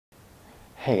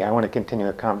Hey, I want to continue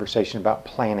a conversation about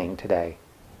planning today.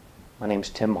 My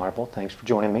name's Tim Marvel. Thanks for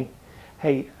joining me.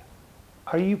 Hey,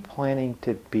 are you planning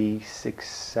to be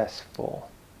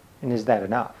successful? And is that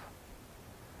enough?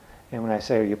 And when I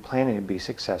say are you planning to be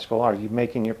successful, are you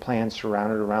making your plans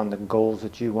surrounded around the goals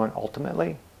that you want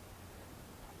ultimately?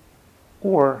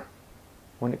 Or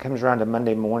when it comes around to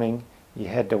Monday morning, you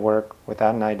head to work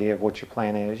without an idea of what your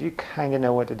plan is. You kind of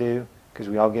know what to do because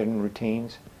we all get in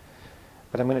routines.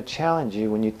 But I'm going to challenge you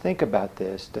when you think about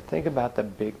this to think about the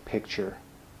big picture.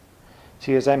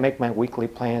 See, as I make my weekly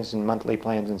plans and monthly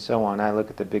plans and so on, I look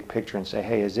at the big picture and say,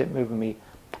 hey, is it moving me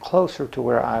closer to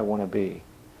where I want to be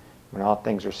when all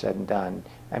things are said and done?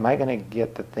 Am I going to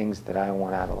get the things that I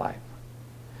want out of life?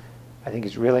 I think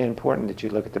it's really important that you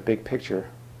look at the big picture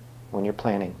when you're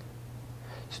planning.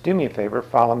 So do me a favor,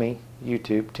 follow me,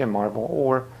 YouTube, Tim Marvel,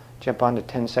 or jump on to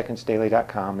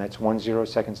 10secondsdaily.com. That's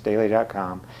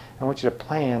 10secondsdaily.com. I want you to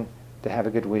plan to have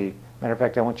a good week. Matter of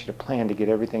fact, I want you to plan to get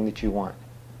everything that you want.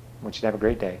 I want you to have a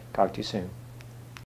great day. Talk to you soon.